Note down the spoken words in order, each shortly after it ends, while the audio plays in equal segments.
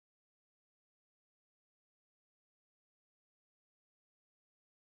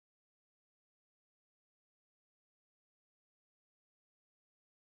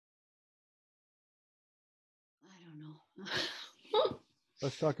don't know.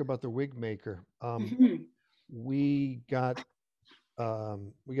 Let's talk about the Wig Maker. Mhm. We got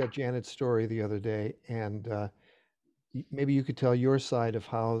Janet's story the other day, and maybe you could tell your side of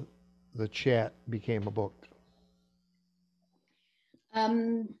how the chat became a book.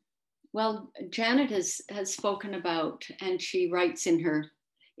 Um, well, Janet has spoken about, and she writes in her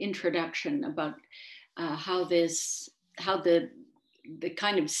introduction about how the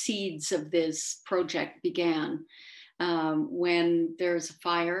kind of seeds of this project began when there's a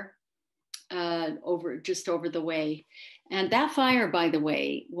fire just over the way, and that fire, by the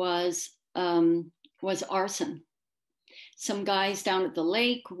way, was arson. Some guys down at the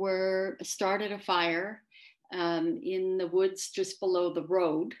lake were started a fire in the woods just below the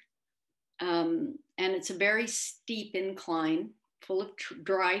road, and it's a very steep incline full of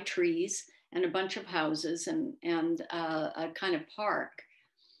dry trees and a bunch of houses and a kind of park.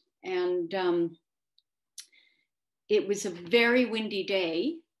 And it was a very windy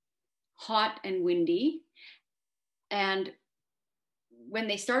day, hot and windy. And when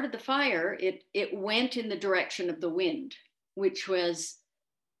they started the fire, it went in the direction of the wind, which was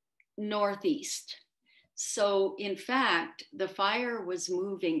northeast. So in fact, the fire was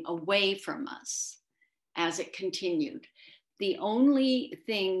moving away from us as it continued. The only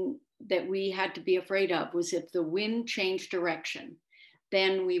thing that we had to be afraid of was if the wind changed direction,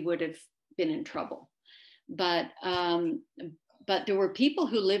 then we would have been in trouble. But there were people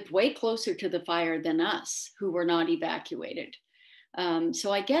who lived way closer to the fire than us who were not evacuated.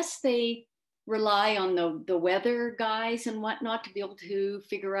 So I guess they rely on the weather guys and whatnot to be able to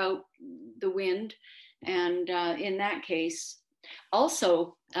figure out the wind. And in that case,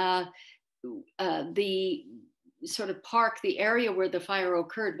 also the sort of park, the area where the fire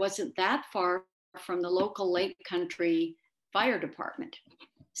occurred wasn't that far from the local Lake Country Fire Department.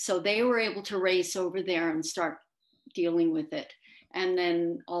 So they were able to race over there and start dealing with it. And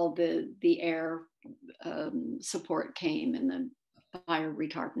then all the air support came and the fire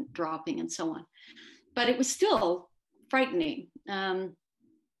retardant dropping and so on. But it was still frightening. And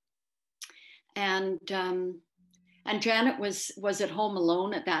Janet was at home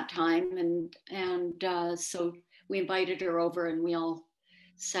alone at that time, and so we invited her over, and we all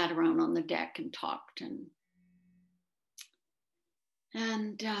sat around on the deck and talked and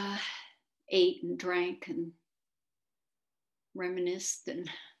ate and drank and reminisced, and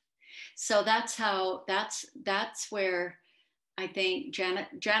so that's where I think Janet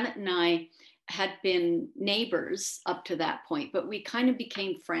and I had been neighbors up to that point, but we kind of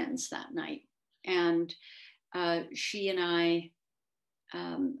became friends that night. And she and I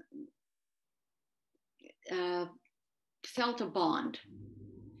felt a bond.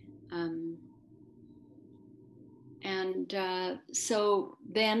 So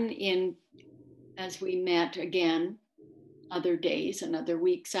then as we met again, other days and other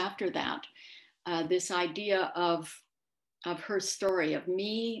weeks after that, this idea of her story, of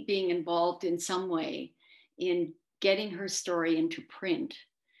me being involved in some way in getting her story into print,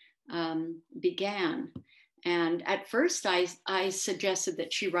 began. And at first I suggested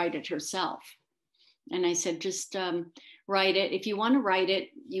that she write it herself. And I said, just write it. If you want to write it,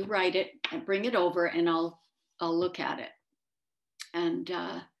 you write it and bring it over and I'll look at it. And,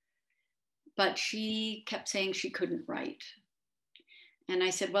 but she kept saying she couldn't write. And I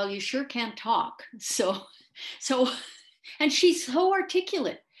said, well, you sure can't talk. So, and she's so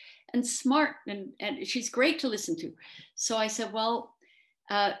articulate and smart and she's great to listen to. So I said, well,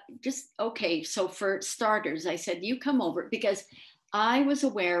 okay. So for starters, I said, you come over, because I was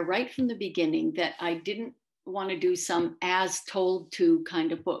aware right from the beginning that I didn't want to do some as told to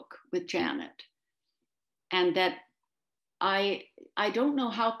kind of book with Janet. And that I don't know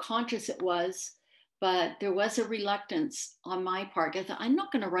how conscious it was, but there was a reluctance on my part. I thought, I'm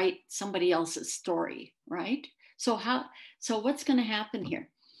not going to write somebody else's story, right? So what's going to happen here?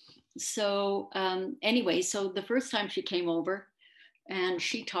 So anyway, so the first time she came over and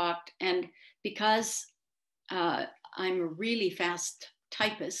she talked, and because I'm a really fast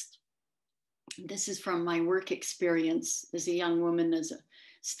typist, this is from my work experience as a young woman, as a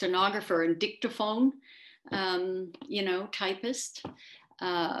stenographer and dictaphone, typist,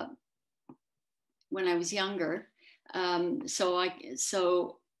 when I was younger. So I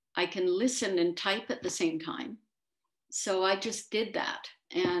can listen and type at the same time. So I just did that.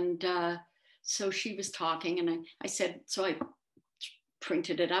 And so she was talking, and I said, so I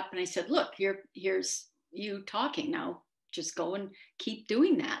printed it up and I said, look, here's you talking now. Just go and keep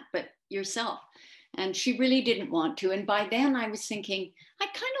doing that, but yourself. And she really didn't want to. And by then I was thinking, I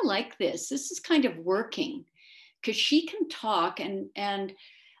kind of like this. This is kind of working, because she can talk and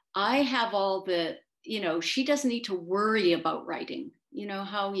I have all the she doesn't need to worry about writing. You know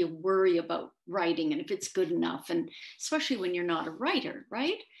how you worry about writing and if it's good enough, and especially when you're not a writer,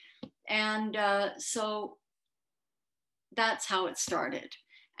 right? And so that's how it started.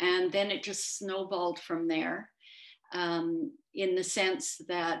 And then it just snowballed from there, in the sense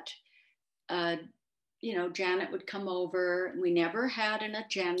that, Janet would come over. We never had an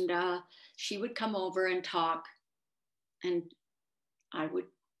agenda. She would come over and talk, and I would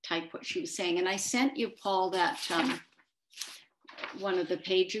type what she was saying. And I sent you, Paul, that one of the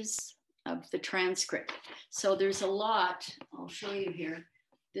pages of the transcript. So there's a lot. I'll show you here.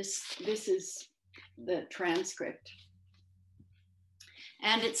 This is the transcript.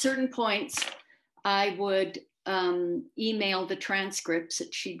 And at certain points, I would email the transcripts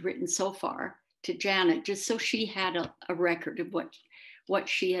that she'd written so far to Janet, just so she had a record of what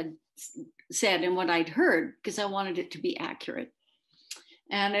she had said and what I'd heard, because I wanted it to be accurate.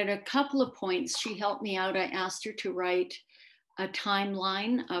 And at a couple of points, she helped me out. I asked her to write a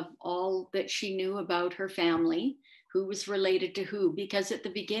timeline of all that she knew about her family, who was related to who, because at the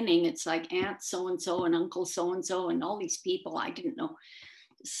beginning, it's like Aunt so-and-so and Uncle so-and-so and all these people I didn't know.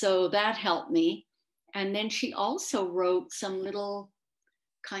 So that helped me. And then she also wrote some little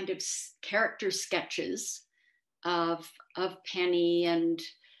kind of character sketches of Penny and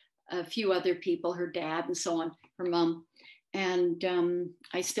a few other people, her dad and so on, her mom. And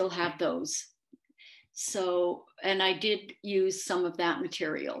I still have those. So, and I did use some of that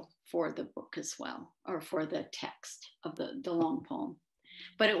material for the book as well, or for the text of the long poem.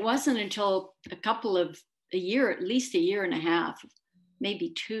 But it wasn't until a year, at least a year and a half,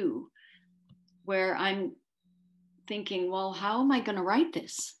 maybe 2, where I'm thinking, well, how am I going to write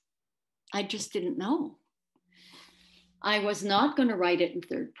this? I just didn't know. I was not going to write it in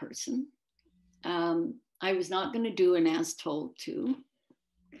third person. I was not going to do an as told to.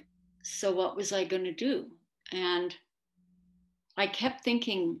 So what was I going to do? And I kept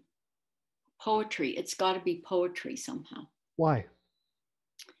thinking, poetry, it's got to be poetry somehow. Why?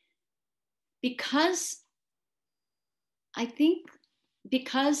 Because I think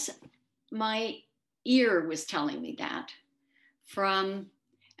because my ear was telling me that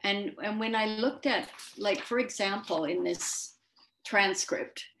and when I looked at, like, for example, in this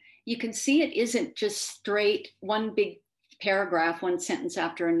transcript, you can see it isn't just straight one big paragraph, one sentence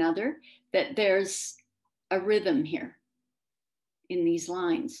after another, that there's a rhythm here in these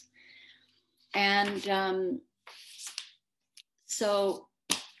lines. And so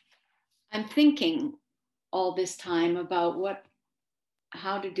I'm thinking all this time about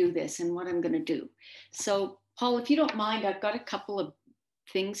how to do this and what I'm going to do. So, Paul, if you don't mind, I've got a couple of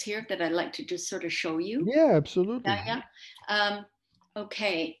things here that I'd like to just sort of show you. Yeah, absolutely. Yeah.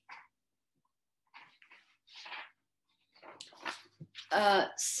 Okay.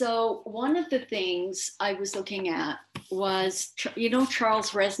 So one of the things I was looking at was,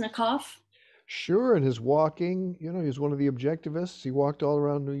 Charles Reznikoff? Sure, and his walking, he was one of the objectivists. He walked all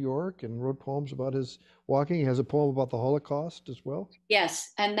around New York and wrote poems about his walking. He has a poem about the Holocaust as well.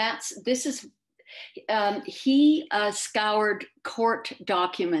 Yes, and he scoured court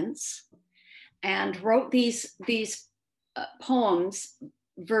documents and wrote these poems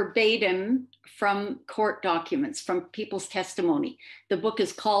verbatim from court documents, from people's testimony. The book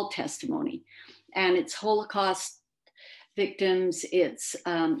is called Testimony, and it's Holocaust victims. It's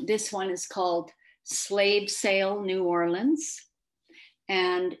this one is called Slave Sale, New Orleans,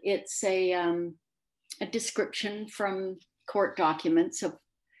 and it's a description from court documents of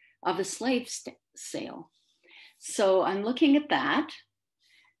a slave sale. So I'm looking at that,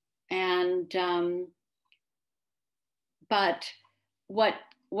 and but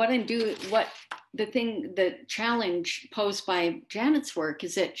the challenge posed by Janet's work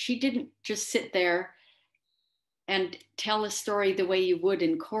is that she didn't just sit there and tell a story the way you would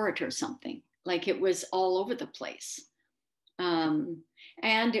in court or something. Like, it was all over the place. And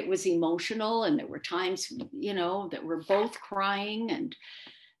it was emotional, and there were times, that we're both crying, and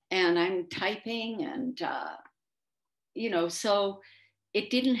I'm typing, and, so it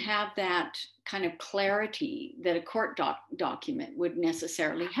didn't have that kind of clarity that a court document would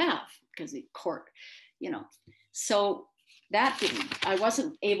necessarily have, because the court, so that I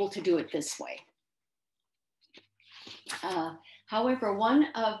wasn't able to do it this way. However,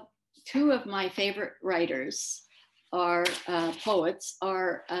 two of my favorite writers are poets,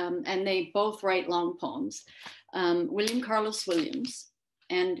 and they both write long poems. William Carlos Williams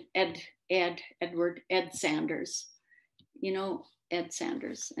and Edward Sanders. Ed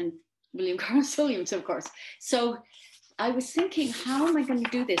Sanders and William Carlos Williams, of course. So I was thinking, how am I going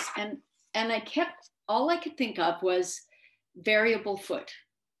to do this? And all I could think of was variable foot.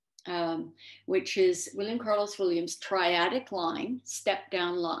 which is William Carlos Williams' triadic line, step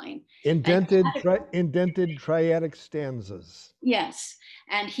down line. Indented triadic stanzas. Yes.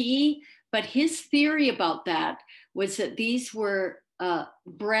 But his theory about that was that these were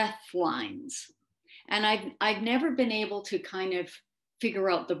breath lines. And I've never been able to kind of figure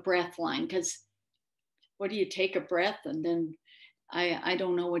out the breath line, because what do you take a breath and then I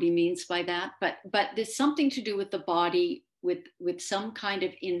don't know what he means by that, but there's something to do with the body, with some kind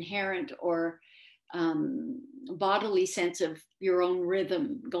of inherent or bodily sense of your own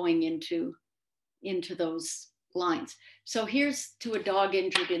rhythm going into those lines. So here's to a dog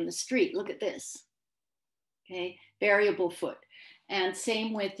injured in the street. Look at this. Okay, variable foot. And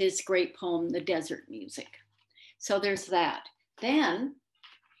same with his great poem, The Desert Music. So there's that. Then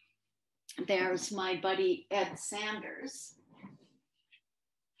there's my buddy Ed Sanders,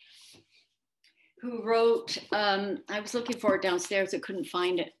 who wrote, I was looking for it downstairs, I couldn't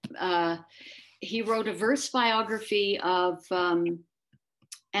find it. He wrote a verse biography of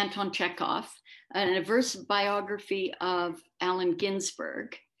Anton Chekhov, and a verse biography of Allen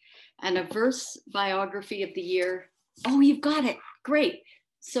Ginsberg, and a verse biography of the year. Oh, you've got it, great.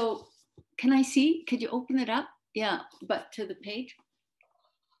 So can I see, could you open it up? Yeah, but to the page.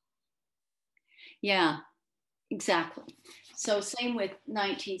 Yeah, exactly. So same with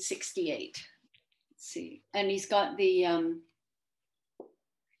 1968. See, and he's got the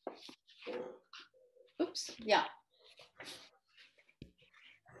oops, yeah.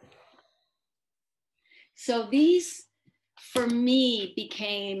 So these for me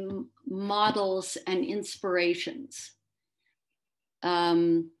became models and inspirations,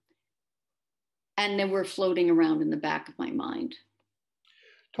 and they were floating around in the back of my mind.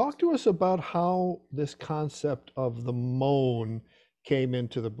 Talk to us about how this concept of the moan came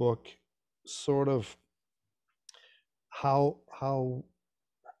into the book, sort of how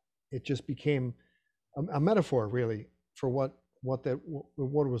it just became a metaphor, really, for what it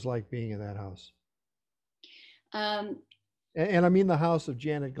was like being in that house. And I mean the house of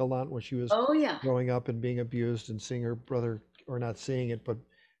Janet Gallant when she was growing up and being abused, and seeing her brother, or not seeing it, but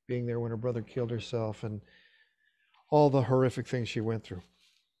being there when her brother killed herself, and all the horrific things she went through.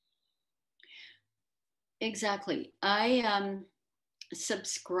 Exactly. I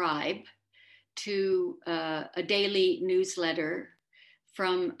subscribe to a daily newsletter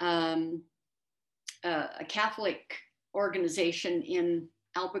from a Catholic organization in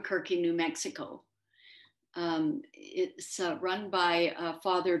Albuquerque, New Mexico. It's run by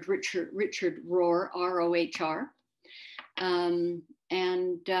Father Richard Rohr, R-O-H-R.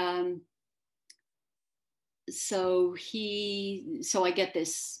 So I get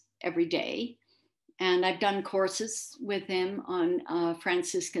this every day. And I've done courses with him on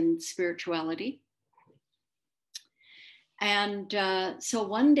Franciscan spirituality. And so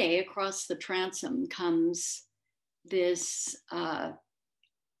one day across the transom comes this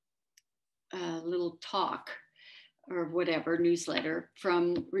little talk or whatever, newsletter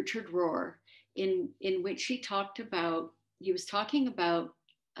from Richard Rohr, in which he was talking about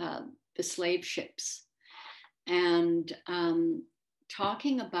the slave ships, and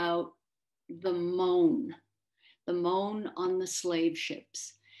talking about the moan on the slave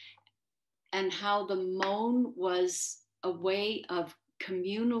ships, and how the moan was a way of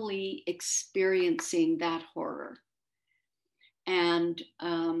communally experiencing that horror. And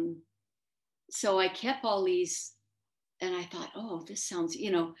so I kept all these, and I thought, oh, this sounds,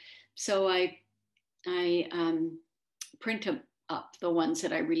 so I print them up, the ones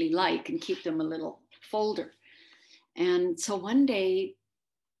that I really like, and keep them a little folder. And so one day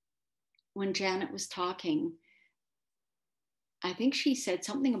when Janet was talking, I think she said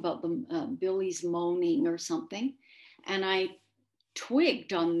something about the Billy's moaning or something. And I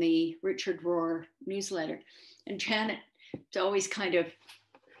twigged on the Richard Rohr newsletter, and Janet always kind of,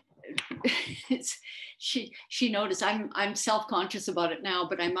 she noticed I'm self-conscious about it now,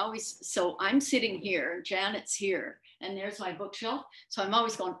 but I'm sitting here, Janet's here, and there's my bookshelf. So I'm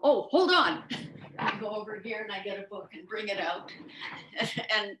always going, oh, hold on. I go over here and I get a book and bring it out.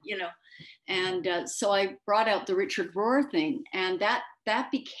 And so I brought out the Richard Rohr thing, and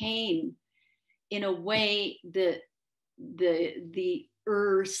that became, in a way, the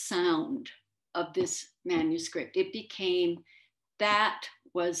sound of this manuscript. It became, that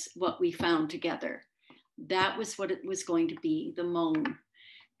was what we found together. That was what it was going to be, the moan.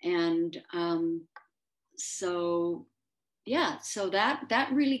 And so that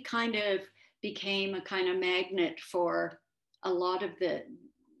really kind of became a kind of magnet for a lot of the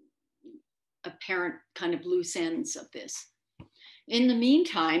apparent kind of loose ends of this. In the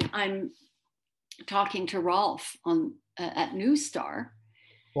meantime, I'm talking to Rolf at New Star,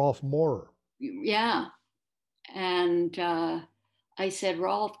 Rolf Moorer. Yeah. And I said,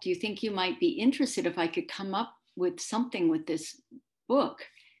 Rolf, do you think you might be interested if I could come up with something with this book?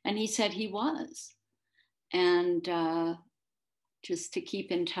 And he said he was. And just to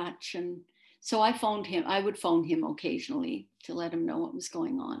keep in touch. And so I phoned him. I would phone him occasionally to let him know what was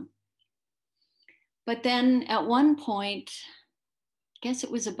going on. But then at one point, I guess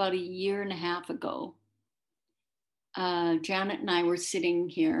it was about a year and a half ago, Janet and I were sitting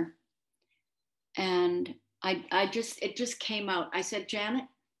here, and it just came out. I said, Janet,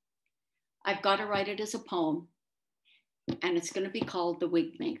 I've got to write it as a poem, and it's going to be called The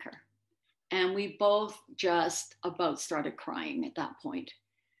Wig Maker. And we both just about started crying at that point.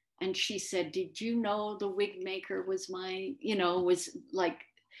 And she said, did you know The Wig Maker was was like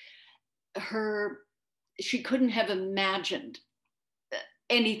she couldn't have imagined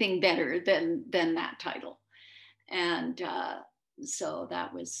anything better than that title. And so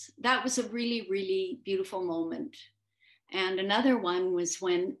that was a really, really beautiful moment. And another one was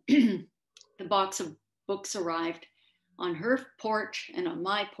when the box of books arrived on her porch and on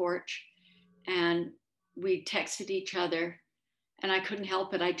my porch, and we texted each other, and I couldn't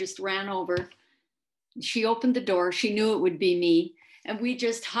help it. I just ran over. She opened the door. She knew it would be me. And we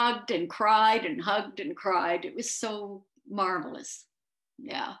just hugged and cried and hugged and cried. It was so marvelous.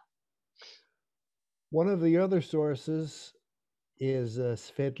 Yeah. One of the other sources is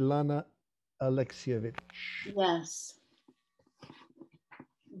Svetlana Alexievich. Yes.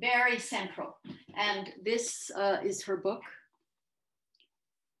 Very central. And this is her book.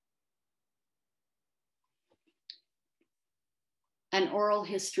 An Oral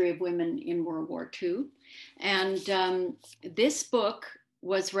History of Women in World War II. And this book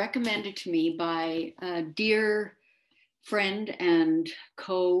was recommended to me by a dear friend and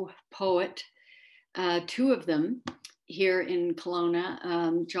co-poet, two of them here in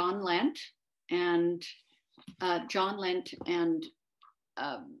Kelowna, John Lent and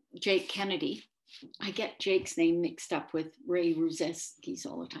Jake Kennedy. I get Jake's name mixed up with Ray Ruzeski's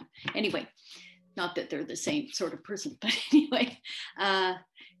all the time. Anyway, not that they're the same sort of person, but anyway,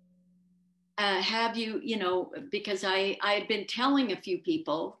 have you, because I had been telling a few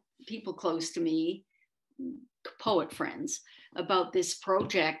people close to me, poet friends, about this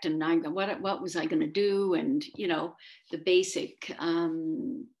project, and what was I going to do, and the basic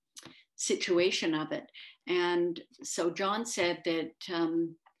situation of it. And so John said that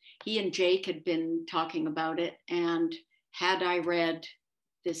he and Jake had been talking about it, and had I read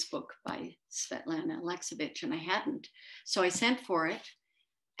this book by Svetlana Alexievich, and I hadn't. So I sent for it,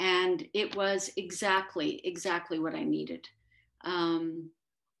 and it was exactly what I needed.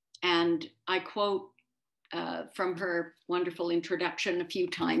 And I quote from her wonderful introduction a few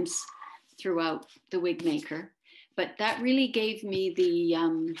times throughout The Wig Maker, but that really gave me the,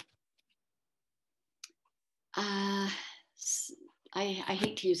 I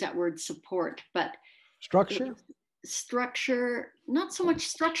hate to use that word support, but structure? Structure, not so much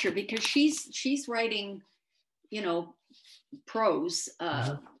structure, because she's writing, prose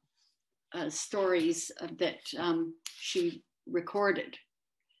stories that she recorded,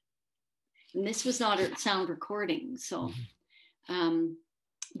 and this was not a sound recording. So,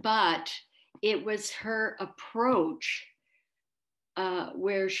 but it was her approach,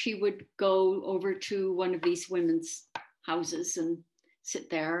 where she would go over to one of these women's houses and sit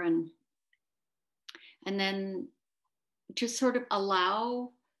there, and then just sort of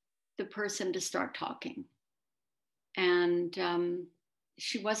allow the person to start talking. And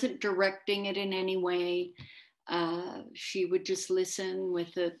she wasn't directing it in any way. She would just listen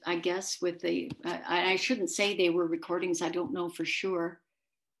with I shouldn't say they were recordings. I don't know for sure.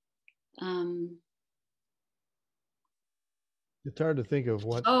 It's hard to think of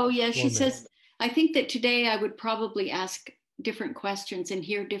what. Oh yeah, she says, I think that today I would probably ask different questions and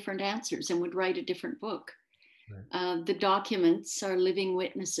hear different answers, and would write a different book. Right. The documents are living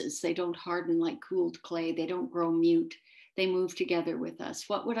witnesses. They don't harden like cooled clay. They don't grow mute. They move together with us.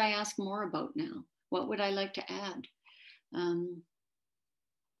 What would I ask more about now? What would I like to add?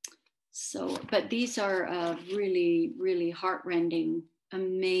 But these are really, really heartrending,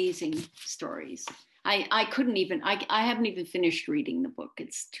 amazing stories. I haven't even finished reading the book.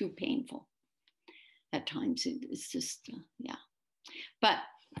 It's too painful at times. It's just, yeah. But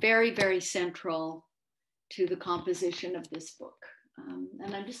very, very central to the composition of this book.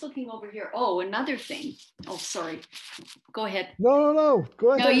 And I'm just looking over here. Oh, another thing. Oh, sorry. Go ahead. No.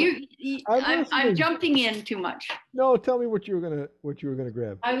 Go ahead. No, I'm jumping in too much. No, tell me what you were gonna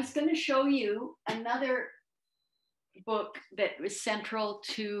grab. I was going to show you another book that was central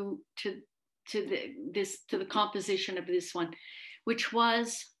to the composition of this one, which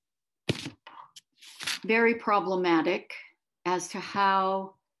was very problematic as to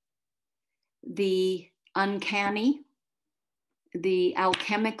how the uncanny, the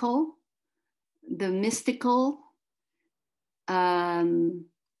alchemical, the mystical,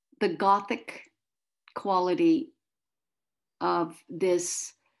 the Gothic quality of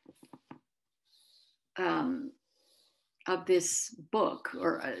this book,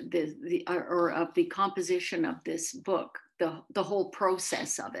 or of the composition of this book, the whole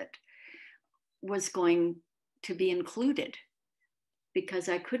process of it was going to be included, because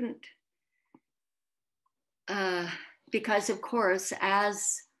I couldn't, because of course,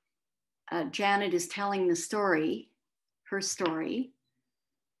 as Janet is telling the story, her story,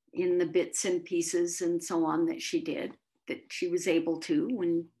 in the bits and pieces and so on that she did, that she was able to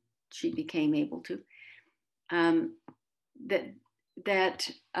when she became able to,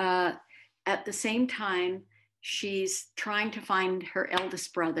 that at the same time, she's trying to find her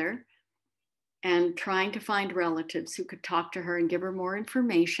eldest brother and trying to find relatives who could talk to her and give her more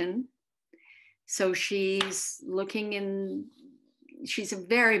information. So she's looking in, she's a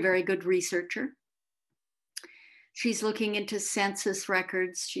very, very good researcher. She's looking into census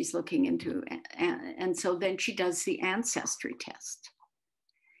records. She's looking into, and so then she does the ancestry test,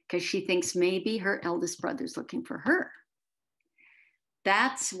 because she thinks maybe her eldest brother's looking for her.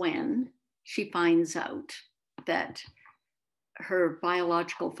 That's when she finds out that her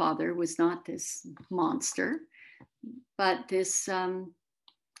biological father was not this monster, but this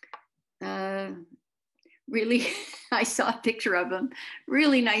really, I saw a picture of him,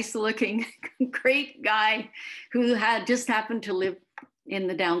 really nice looking, great guy who had just happened to live in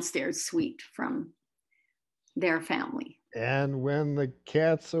the downstairs suite from their family. And when the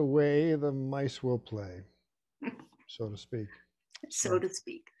cat's away, the mice will play, so to speak. So to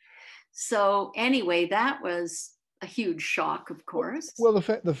speak. So anyway, that was a huge shock, of course. Well,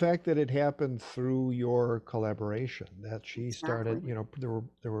 the fact that it happened through your collaboration, that she started, you know,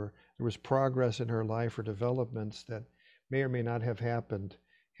 there was progress in her life or developments that may or may not have happened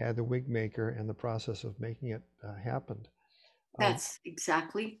had the Wig Maker and the process of making it happened. That's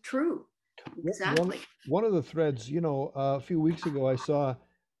exactly true. Exactly. One of the threads, you know, a few weeks ago, I saw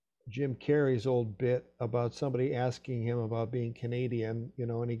Jim Carrey's old bit about somebody asking him about being Canadian, you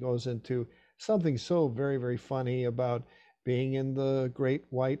know, and he goes into something so very, very funny about being in the Great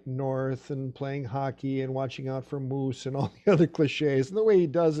White North and playing hockey and watching out for moose and all the other cliches. And the way he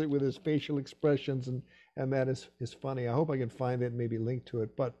does it with his facial expressions and that is funny. I hope I can find it and maybe link to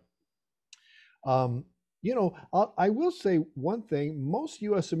it. But, you know, I will say one thing. Most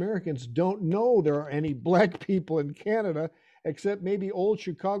U.S. Americans don't know there are any black people in Canada, except maybe old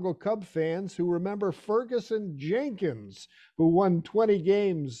Chicago Cub fans who remember Ferguson Jenkins, who won 20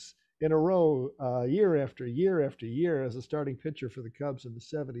 games in a row, year after year after year, as a starting pitcher for the Cubs in the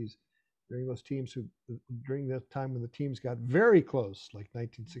 70s, during that time when the teams got very close, like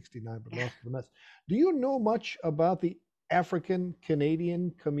 1969, but lost to the Mets. Do you know much about the African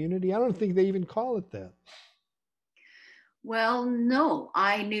Canadian community? I don't think they even call it that. Well, no,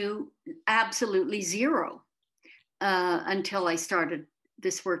 I knew absolutely zero until I started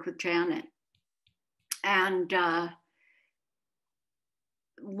this work with Janet. And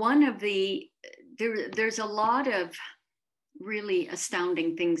there's a lot of really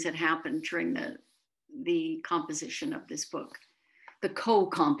astounding things that happened during the composition of this book, the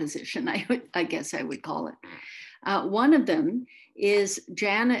co-composition, I guess I would call it. One of them is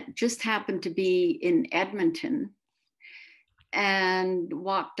Janet just happened to be in Edmonton and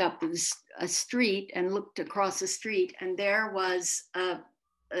walked up a street and looked across the street, and there was a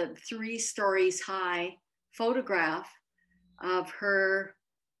 3 stories high photograph of her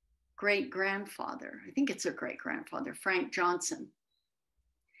great-grandfather. I think it's her great-grandfather, Frank Johnson.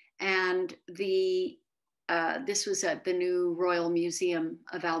 And this was at the new Royal Museum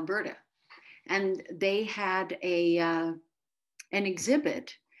of Alberta. And they had an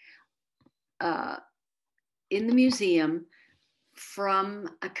exhibit in the museum from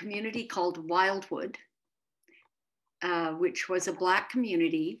a community called Wildwood, which was a Black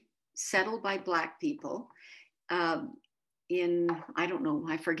community settled by Black people in, I don't know,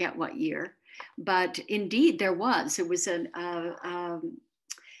 I forget what year, but indeed it was an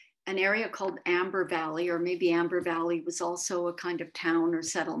area called Amber Valley, or maybe Amber Valley was also a kind of town or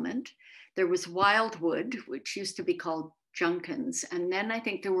settlement. There was Wildwood, which used to be called Junkins. And then I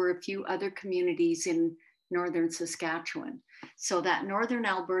think there were a few other communities in northern Saskatchewan. So that northern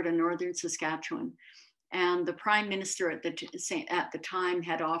Alberta, northern Saskatchewan, and the prime minister at the time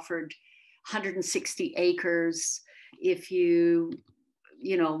had offered 160 acres if you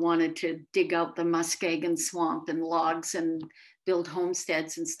wanted to dig out the Muskegon swamp and logs and build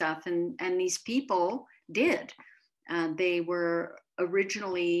homesteads and stuff. And these people did. They were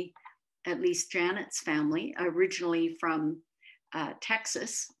originally, at least Janet's family, originally from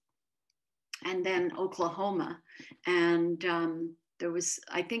Texas and then Oklahoma. And there was,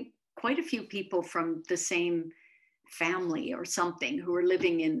 I think, quite a few people from the same family or something who were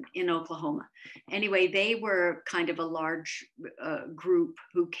living in Oklahoma. Anyway, they were kind of a large group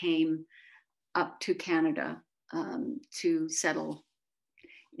who came up to Canada to settle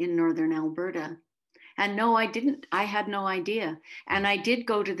in northern Alberta. And no, I didn't. I had no idea. And I did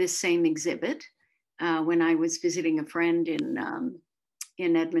go to this same exhibit when I was visiting a friend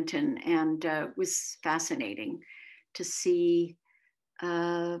in Edmonton, and it was fascinating to see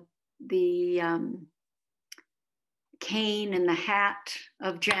the cane and the hat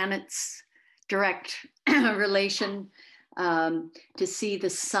of Janet's direct relation, to see the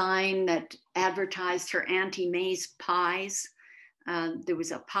sign that advertised her Auntie May's pies. There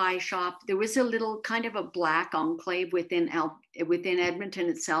was a pie shop. There was a little kind of a black enclave within Edmonton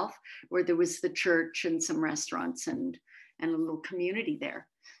itself, where there was the church and some restaurants and a little community there.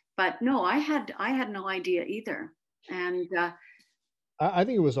 But no, I had no idea either. And I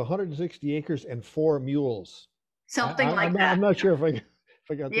think it was 160 acres and 4 mules. Something like that. I'm not sure if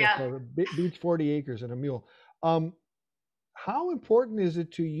I got Yeah. that. Beats 40 acres and a mule. How important is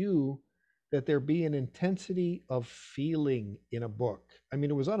it to you that there be an intensity of feeling in a book? I mean,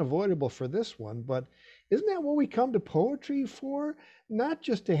 it was unavoidable for this one, but isn't that what we come to poetry for? Not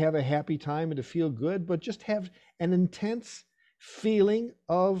just to have a happy time and to feel good, but just have an intense feeling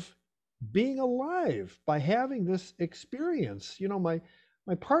of being alive by having this experience.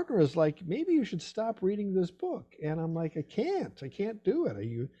 My partner is like, maybe you should stop reading this book. And I'm like, I can't do it.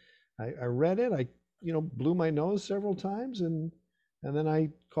 I read it. I, blew my nose several times, and then I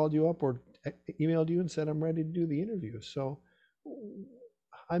called you up or emailed you and said, I'm ready to do the interview. So,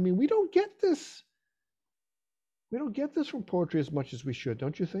 I mean, we don't get this from poetry as much as we should,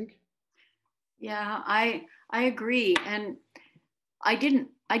 don't you think? Yeah, I agree. And I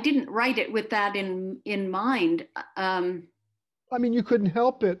didn't write it with that in mind. I mean, you couldn't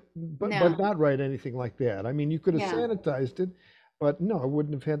help it, but No. not write anything like that. I mean, you could have Yeah. sanitized it, but no, it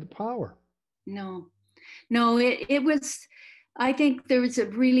wouldn't have had the power. No, it was, I think there was a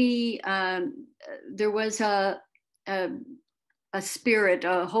really, there was a spirit,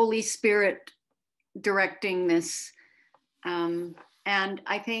 a Holy Spirit directing this. And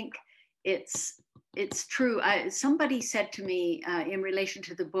I think it's true. Somebody said to me in relation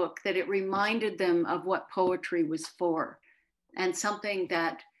to the book that it reminded them of what poetry was for, and something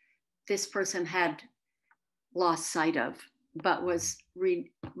that this person had lost sight of, but was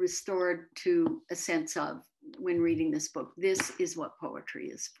restored to a sense of when reading this book. This is what poetry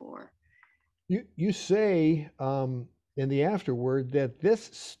is for. You say in the afterword that this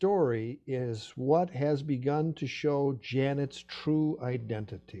story is what has begun to show Janet's true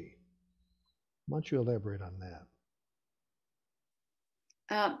identity. Why don't you elaborate on that?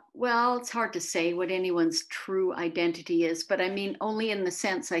 Well, it's hard to say what anyone's true identity is, but I mean, only in the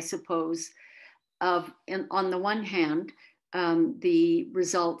sense, I suppose, of, on the one hand, the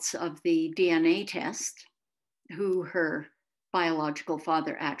results of the DNA test, who her biological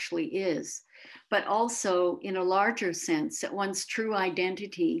father actually is, but also in a larger sense that one's true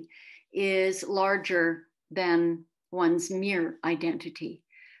identity is larger than one's mere identity,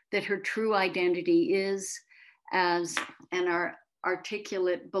 that her true identity is as an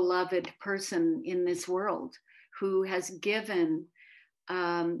articulate, beloved person in this world who has given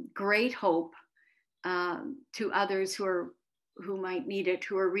great hope to others who might need it,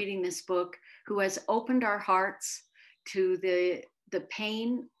 who are reading this book, who has opened our hearts to the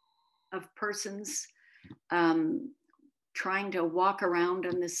pain of persons trying to walk around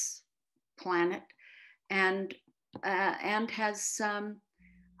on this planet, and has,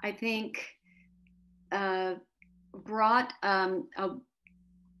 I think, brought a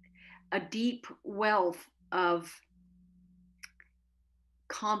deep wealth of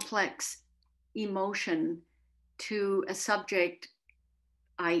complex emotion to a subject,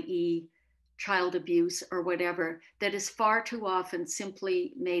 i.e., child abuse or whatever, that is far too often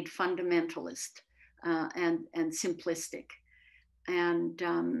simply made fundamentalist and simplistic. And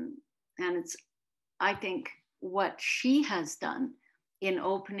it's, I think, what she has done in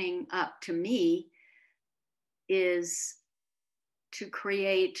opening up to me is to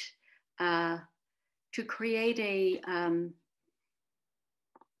create a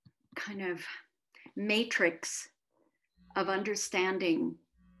kind of matrix of understanding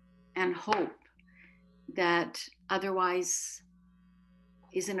and hope that otherwise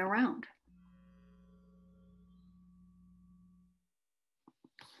isn't around.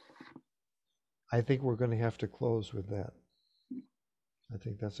 I think we're going to have to close with that. I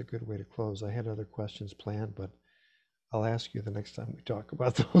think that's a good way to close. I had other questions planned, but I'll ask you the next time we talk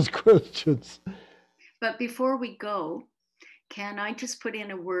about those questions. But before we go, can I just put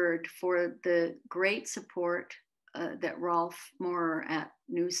in a word for the great support that Rolf Moorer at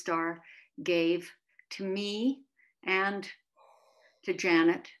New Star gave to me and to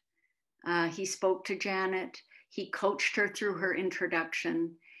Janet. He spoke to Janet. He coached her through her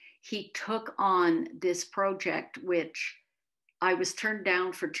introduction. He took on this project, which I was turned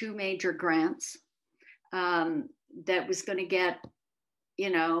down for 2 major grants that was going to get,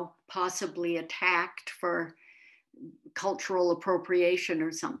 possibly attacked for cultural appropriation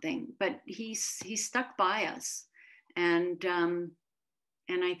or something. But he stuck by us, and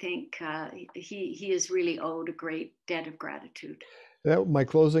I think he is really owed a great debt of gratitude. My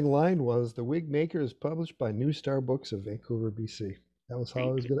closing line was, "The Wig Maker is published by New Star Books of Vancouver, BC." That was how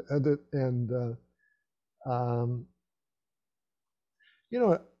I was going to end it. And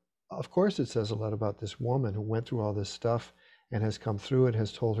of course, it says a lot about this woman who went through all this stuff and has come through it,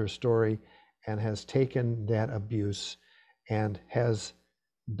 has told her story, and has taken that abuse and has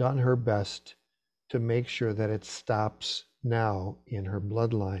done her best to make sure that it stops now in her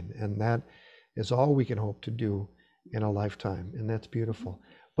bloodline. And that is all we can hope to do in a lifetime. And that's beautiful.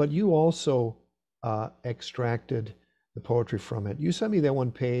 But you also extracted the poetry from it. You sent me that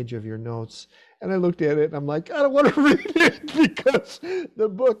one page of your notes, and I looked at it and I'm like, I don't want to read it, because the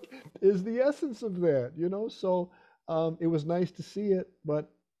book is the essence of that, So it was nice to see it,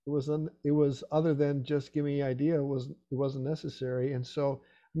 but it was other than just giving me an idea, it wasn't necessary. And so,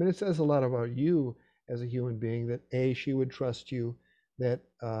 it says a lot about you as a human being, that A, she would trust you, that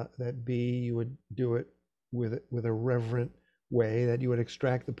B, you would do it with a reverent way, that you would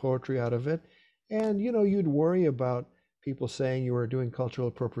extract the poetry out of it. And, you'd worry about people saying you were doing cultural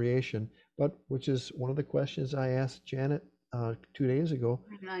appropriation, but which is one of the questions I asked Janet 2 days ago.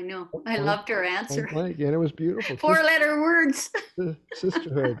 I know. I loved her answer. And it was beautiful. 4-letter words.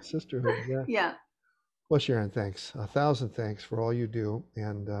 Sisterhood. Yeah. Yeah. Well, Sharon, thanks. 1,000 thanks for all you do,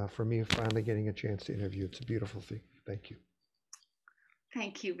 and for me finally getting a chance to interview. It's a beautiful thing. Thank you.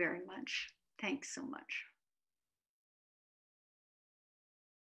 Thank you very much. Thanks so much.